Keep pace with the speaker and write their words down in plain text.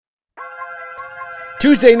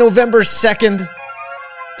Tuesday, November 2nd.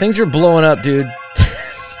 Things are blowing up, dude.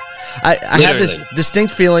 I have this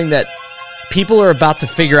distinct feeling that people are about to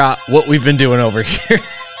figure out what we've been doing over here.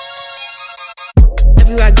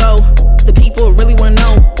 Everywhere I go, the people really want to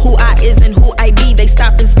know who I is and who I be. They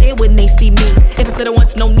stop and stare when they see me. If I said it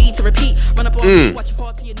once, no need to repeat. Run up on me, watch you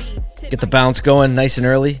fall to your knees. Get the bounce going nice and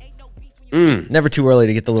early. Never too early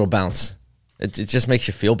to get the little bounce. It just makes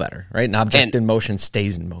you feel better, right? An object in motion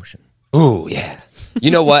stays in motion. Ooh, yeah. You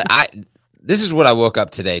know what? This is what I woke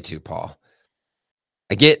up today to, Paul.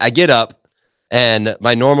 I get up, and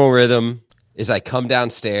my normal rhythm is I come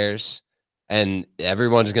downstairs, and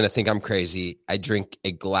everyone's going to think I'm crazy. I drink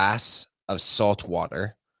a glass of salt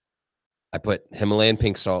water. I put Himalayan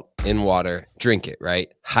pink salt in water, drink it, right?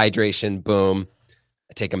 Hydration, boom.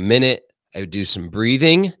 I take a minute. I do some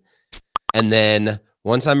breathing. And then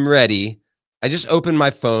once I'm ready, I just open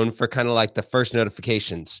my phone for kind of like the first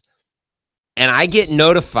notifications. And I get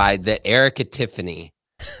notified that Erica Tiffany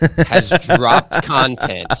has dropped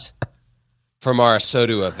content from our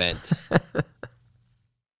Asodu event.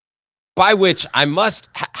 By which I must,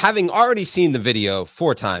 having already seen the video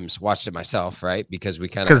 4 times, watched it myself, right? Because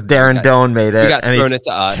Darren Doan made it. We got thrown it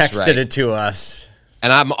to us, texted it to us.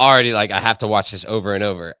 And I'm already like, I have to watch this over and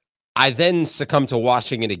over. I then succumb to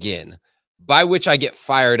watching it again, by which I get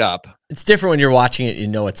fired up. It's different when you're watching it, you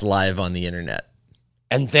know it's live on the internet.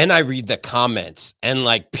 And then I read the comments, and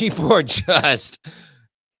like people are just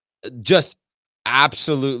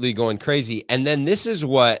absolutely going crazy. And then this is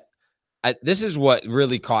what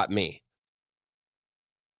really caught me.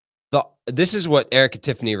 This is what Erica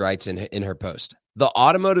Tiffany writes in her post. The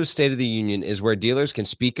Automotive State of the Union is where dealers can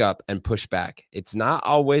speak up and push back. It's not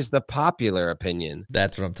always the popular opinion.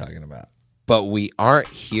 That's what I'm talking about. But we aren't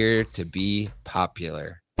here to be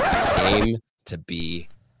popular. We came to be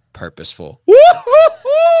purposeful.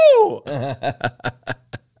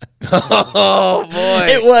 Oh boy.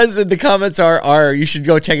 It was, and the comments are you should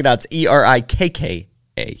go check it out. It's ERIKKA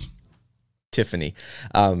Tiffany.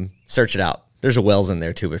 Search it out. There's a Wells in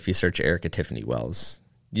there too, but if you search Erica Tiffany Wells,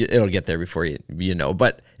 it'll get there before you know.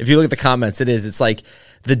 But if you look at the comments, it's like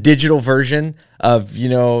the digital version of,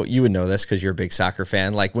 you would know this because you're a big soccer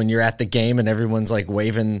fan. Like when you're at the game and everyone's like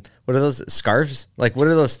waving, what are those scarves? Like what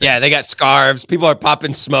are those things? Yeah, they got scarves. People are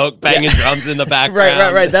popping smoke, banging drums in the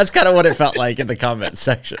background. Right. That's kind of what it felt like in the comments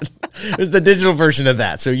section. It was the digital version of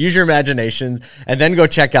that. So use your imaginations and then go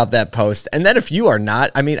check out that post. And then if you are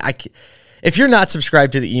not, if you're not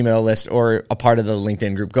subscribed to the email list or a part of the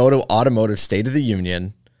LinkedIn group, go to Automotive State of the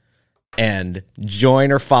Union and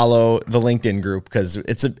join or follow the LinkedIn group because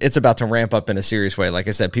it's about to ramp up in a serious way. Like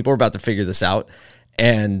I said, people are about to figure this out,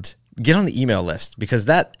 and get on the email list because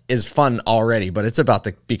that is fun already, but it's about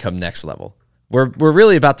to become next level. We're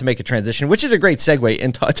really about to make a transition, which is a great segue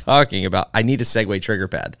into talking about. I need a segue trigger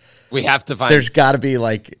pad. We have to find. There's got to be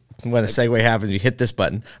like when a segue happens, you hit this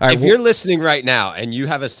button. All right, if you're listening right now and you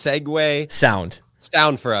have a segue sound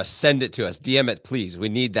for us, send it to us. DM it, please. We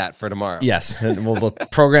need that for tomorrow. Yes, and we'll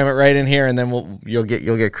program it right in here, and then you'll get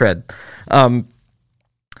cred.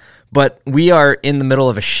 But we are in the middle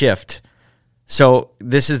of a shift. So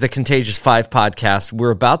this is the Contagious 5 podcast.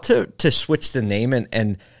 We're about to switch the name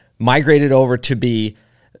and migrate it over to be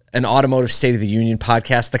an Automotive State of the Union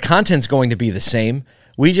podcast. The content's going to be the same.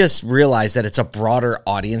 We just realized that it's a broader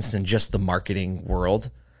audience than just the marketing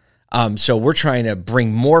world. So we're trying to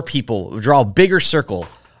bring more people, draw a bigger circle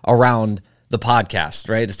around the podcast,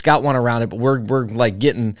 right? It's got one around it, but we're like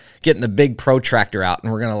getting the big protractor out,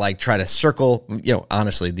 and we're going to like try to circle,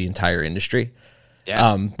 honestly, the entire industry.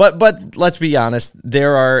 Yeah. But let's be honest,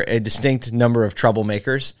 there are a distinct number of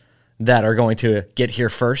troublemakers that are going to get here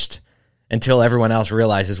first until everyone else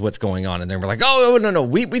realizes what's going on. And then we're like, oh, no,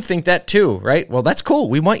 we think that too, right? Well, that's cool.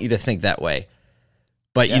 We want you to think that way.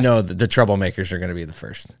 But the troublemakers are going to be the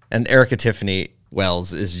first. And Erica Tiffany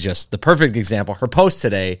Wells is just the perfect example. Her post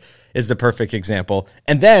today is the perfect example.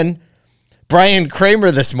 And then Brian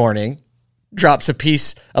Kramer this morning drops a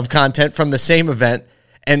piece of content from the same event.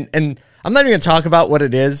 And I'm not even going to talk about what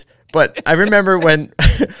it is, but I remember when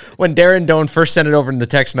Darren Doan first sent it over in the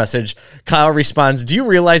text message, Kyle responds, do you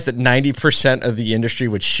realize that 90% of the industry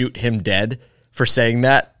would shoot him dead for saying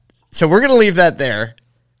that? So we're going to leave that there.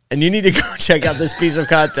 And you need to go check out this piece of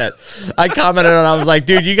content. I commented on it. I was like,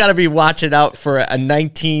 dude, you got to be watching out for a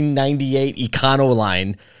 1998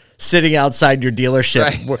 Econoline sitting outside your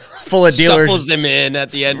dealership full of dealers. Shuffles them in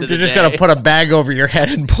at the end of the day. They're just going to put a bag over your head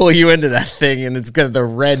and pull you into that thing, and the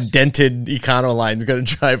red dented Econoline is going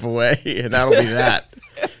to drive away, and that'll be that.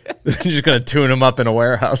 They're just going to tune them up in a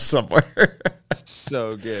warehouse somewhere.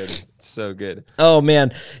 So good. So good. Oh,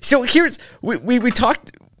 man. So we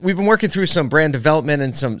talked we've been working through some brand development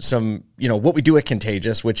and some what we do at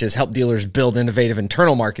Contagious, which is help dealers build innovative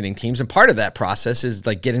internal marketing teams. And part of that process is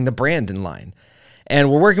like getting the brand in line. And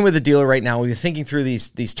we're working with a dealer right now. We've been thinking through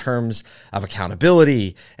these terms of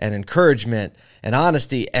accountability and encouragement and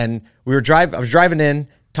honesty. And I was driving in,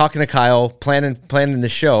 talking to Kyle, planning the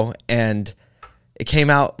show, and it came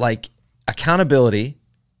out like accountability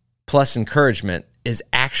plus encouragement is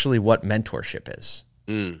actually what mentorship is.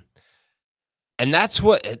 Mm. And that's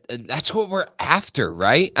what we're after,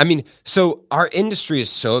 right? I mean, so our industry is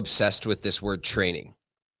so obsessed with this word training,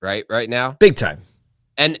 right now, big time.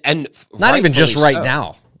 And not even just right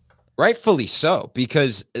now. Rightfully so,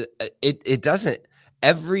 because it doesn't.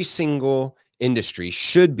 Every single industry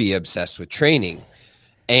should be obsessed with training.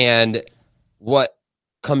 And what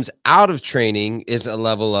comes out of training is a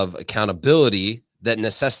level of accountability that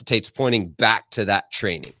necessitates pointing back to that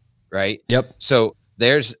training, right? Yep. So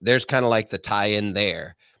there's kind of like the tie-in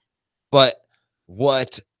there. But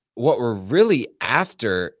what we're really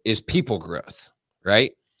after is people growth,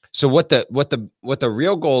 right? So what the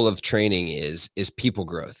real goal of training is people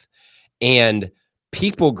growth. And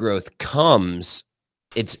people growth comes,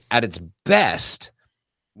 it's at its best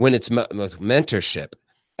when it's with mentorship.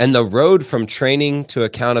 And the road from training to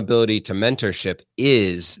accountability to mentorship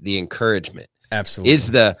is the encouragement.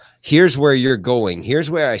 Absolutely. Here's where you're going.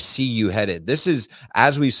 Here's where I see you headed. This is,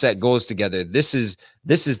 as we've set goals together, this is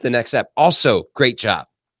the next step. Also, great job.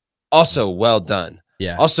 Also, well done.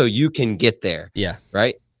 Yeah. Also, you can get there. Yeah.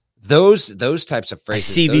 Right. Those types of phrases.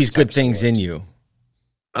 I see these good things in you.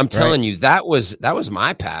 I'm telling you, that was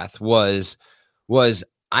my path was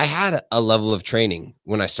I had a level of training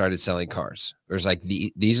when I started selling cars. It was like,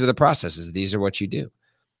 these are the processes. These are what you do.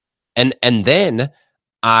 And then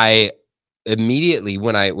I immediately,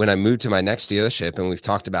 when I moved to my next dealership, and we've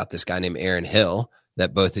talked about this guy named Aaron Hill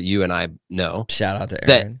that both of you and I know. Shout out to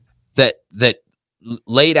Aaron. That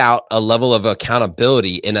laid out a level of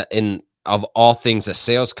accountability in of all things a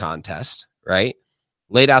sales contest, right?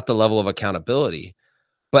 Laid out the level of accountability.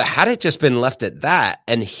 But had it just been left at that,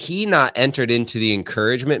 and he not entered into the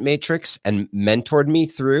encouragement matrix and mentored me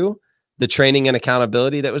through the training and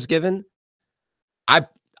accountability that was given, I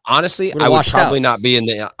would probably not be in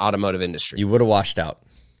the automotive industry. You would have washed out.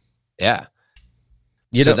 Yeah.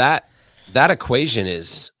 So that equation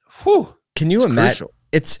is, can you imagine? Crucial.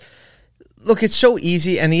 It's so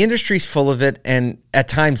easy, and the industry's full of it, and at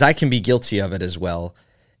times I can be guilty of it as well.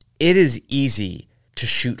 It is easy to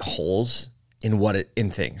shoot holes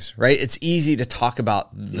in things, right? It's easy to talk about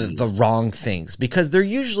the wrong things because they're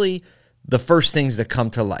usually the first things that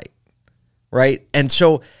come to light, right? And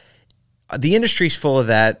so the industry's full of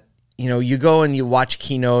that. You go and you watch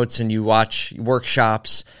keynotes and you watch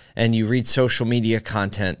workshops and you read social media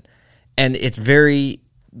content, and it's very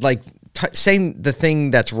like saying the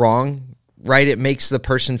thing that's wrong, right? It makes the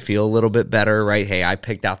person feel a little bit better, right? Hey, I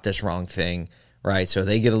picked out this wrong thing, right? So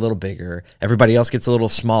they get a little bigger. Everybody else gets a little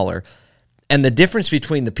smaller. And the difference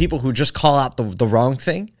between the people who just call out the wrong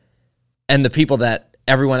thing and the people that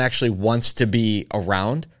everyone actually wants to be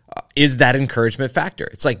around is that encouragement factor.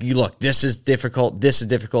 It's like, you look, this is difficult. This is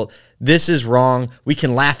difficult. This is wrong. We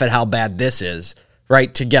can laugh at how bad this is,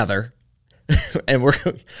 right? Together. And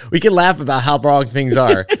we can laugh about how wrong things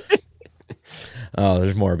are. Oh,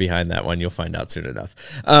 there's more behind that one. You'll find out soon enough.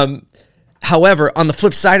 However, on the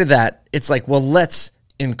flip side of that, it's like, well, let's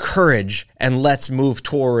encourage and let's move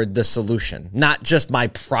toward the solution. Not just my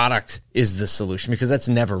product is the solution, because that's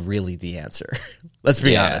never really the answer. Let's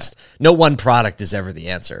be honest. No one product is ever the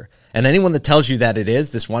answer. And anyone that tells you that it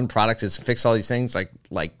is, this one product is fix all these things,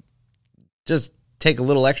 like just take a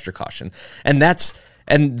little extra caution. And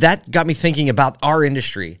that got me thinking about our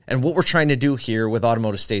industry and what we're trying to do here with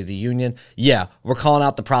Automotive State of the Union. Yeah, we're calling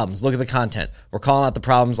out the problems. Look at the content. We're calling out the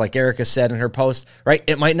problems like Erica said in her post, right?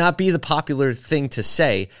 It might not be the popular thing to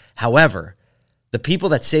say. However, the people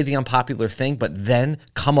that say the unpopular thing, but then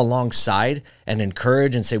come alongside and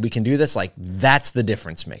encourage and say, we can do this, like that's the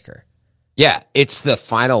difference maker. Yeah, it's the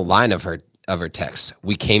final line of her text.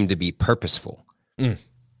 We came to be purposeful.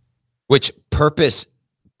 Which purpose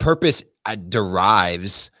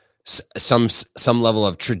derives some level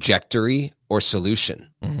of trajectory or solution,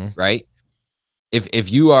 right?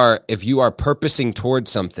 If you are purposing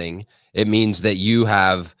towards something, it means that you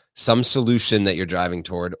have some solution that you're driving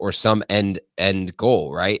toward or some end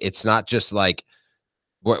goal, right? It's not just like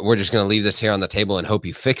we're just going to leave this here on the table and hope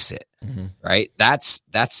you fix it, right? That's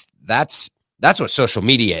what social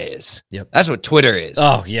media is. Yep. That's what Twitter is.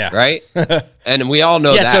 Oh, yeah. Right? And we all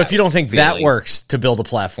know that. Yeah, so if you don't think feeling. that works to build a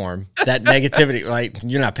platform, that negativity, like,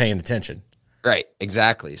 you're not paying attention. Right,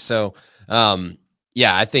 exactly. So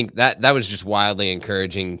Yeah, I think that was just wildly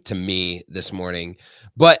encouraging to me this morning.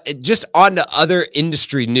 But just on to other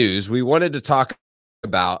industry news, we wanted to talk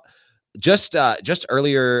about just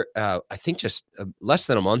earlier, I think just less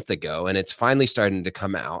than a month ago, and it's finally starting to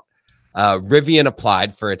come out. Rivian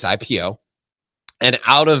applied for its IPO, and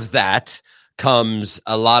out of that comes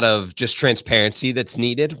a lot of just transparency that's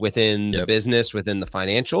needed within the business, within the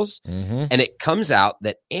financials. And it comes out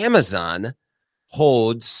that Amazon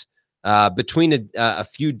holds between a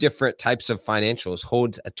few different types of financials,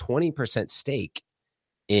 holds a 20% stake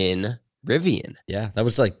in Rivian. Yeah, that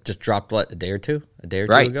was like just dropped a day or two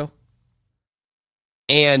ago.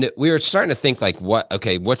 And we were starting to think like,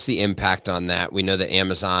 what's the impact on that? We know that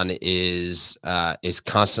Amazon is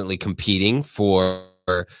constantly competing for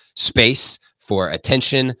space, for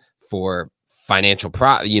attention, for financial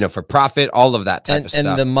for profit, all of that type of stuff.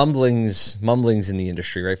 And the mumblings in the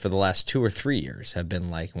industry, right, for the last 2 or 3 years have been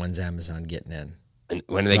like, when's Amazon getting in? And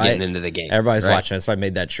when are they getting into the game? Everybody's watching. That's why I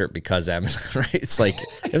made that shirt, because Amazon, right? It's like,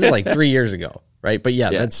 it was like 3 years ago, right? But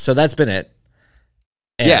that's been it.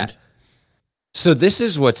 And so this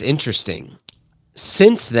is what's interesting.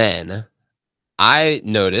 Since then, I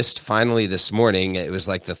noticed finally this morning, it was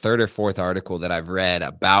like the third or fourth article that I've read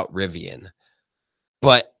about Rivian,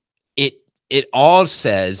 but it all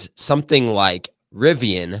says something like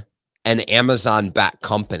Rivian, an Amazon-backed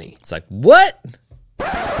company. It's like, what?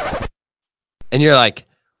 And you're like,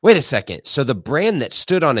 wait a second. So the brand that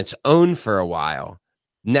stood on its own for a while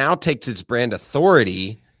now takes its brand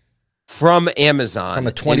authority from Amazon, from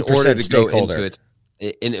a 20% stakeholder,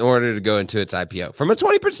 in order to go into its IPO, from a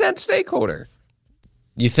 20% stakeholder.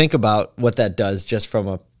 You think about what that does just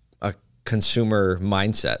from a consumer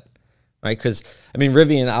mindset, right? Because, I mean,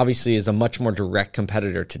 Rivian obviously is a much more direct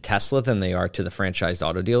competitor to Tesla than they are to the franchised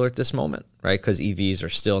auto dealer at this moment, right? Because EVs are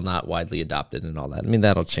still not widely adopted and all that. I mean,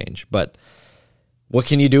 that'll change. But what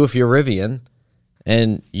can you do if you're Rivian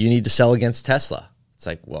and you need to sell against Tesla? It's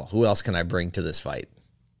like, well, who else can I bring to this fight?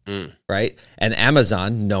 Right? And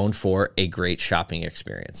Amazon, known for a great shopping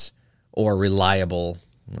experience or reliable,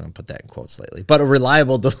 I'll put that in quotes lately, but a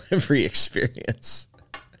reliable delivery experience.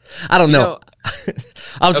 I don't know.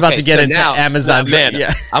 I was about to get into Amazon. Man,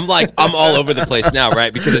 I'm all over the place now,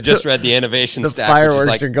 right? Because I just read the innovation stack. The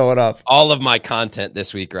fireworks are going off. All of my content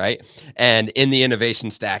this week, right? And in the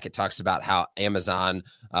innovation stack, it talks about how Amazon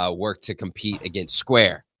worked to compete against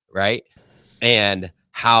Square, right? And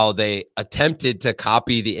how they attempted to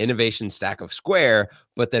copy the innovation stack of Square,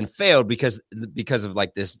 but then failed because of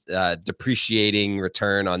like this depreciating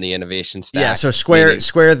return on the innovation stack. Yeah, so Square,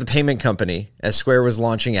 the payment company, as Square was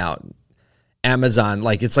launching out, Amazon,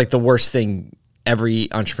 like, it's like the worst thing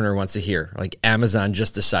every entrepreneur wants to hear. Like, Amazon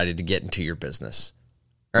just decided to get into your business,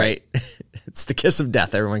 right? It's the kiss of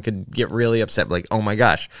death. Everyone could get really upset, like, oh my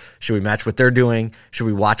gosh, should we match what they're doing? Should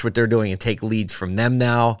we watch what they're doing and take leads from them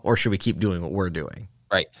now? Or should we keep doing what we're doing?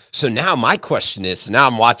 Right. So now my question is, now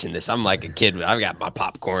I'm watching this. I'm like a kid. I've got my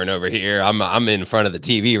popcorn over here. I'm in front of the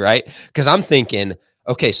TV, right? Because I'm thinking,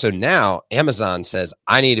 okay, so now Amazon says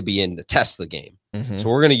I need to be in the Tesla game. So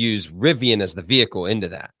we're going to use Rivian as the vehicle into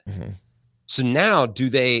that. So now do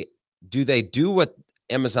they do what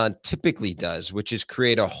Amazon typically does, which is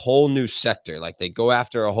create a whole new sector? Like, they go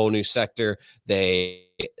after a whole new sector. They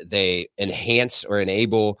enhance or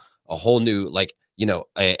enable a whole new, like, you know,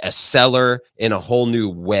 a seller in a whole new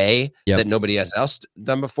way that nobody has else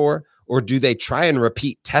done before? Or do they try and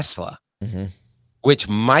repeat Tesla, which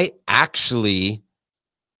might actually...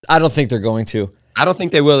 I don't think they're going to. I don't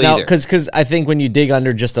think they will either. Because I think when you dig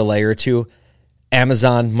under just a layer or two,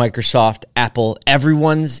 Amazon, Microsoft, Apple,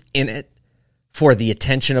 everyone's in it for the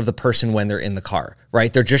attention of the person when they're in the car,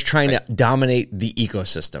 right? They're just trying to dominate the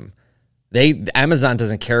ecosystem. Amazon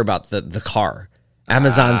doesn't care about the car.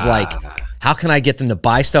 Amazon's like, how can I get them to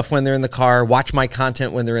buy stuff when they're in the car, watch my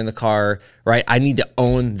content when they're in the car, right? I need to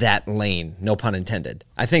own that lane, no pun intended.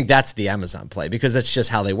 I think that's the Amazon play, because that's just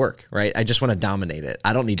how they work, right? I just want to dominate it.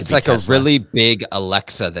 I don't need to be Tesla. It's like a really big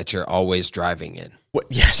Alexa that you're always driving in.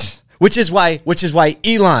 Yes. Which is why,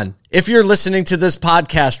 Elon, if you're listening to this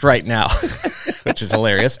podcast right now, which is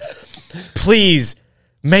hilarious, please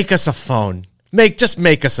make us a phone. Just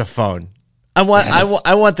make us a phone. I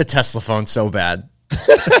want the Tesla phone so bad.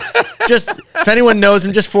 Just, if anyone knows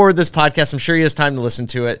him, just forward this podcast. I'm sure he has time to listen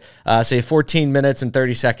to it. Say 14 minutes and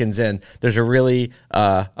 30 seconds in, there's a really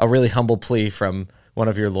humble plea from one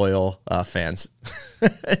of your loyal fans.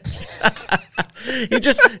 He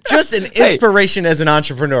just an inspiration as an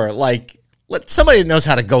entrepreneur. Like, somebody that knows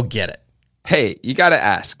how to go get it. Hey, you got to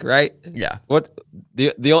ask, right? Yeah. What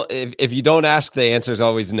if you don't ask, the answer is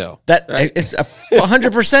always no. That right?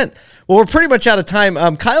 100%. Well, we're pretty much out of time.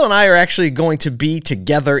 Kyle and I are actually going to be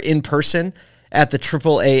together in person at the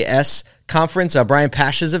AAAS conference, Brian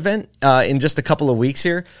Pash's event, in just a couple of weeks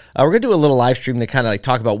here. We're going to do a little live stream to kind of like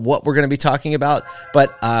talk about what we're going to be talking about,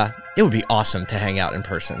 but it would be awesome to hang out in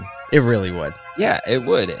person. It really would. Yeah, it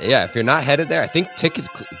would. Yeah, if you're not headed there, I think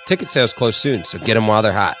ticket sales close soon, so get them while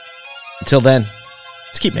they're hot. Until then,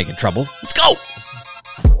 let's keep making trouble. Let's go.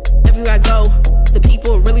 Everywhere I go.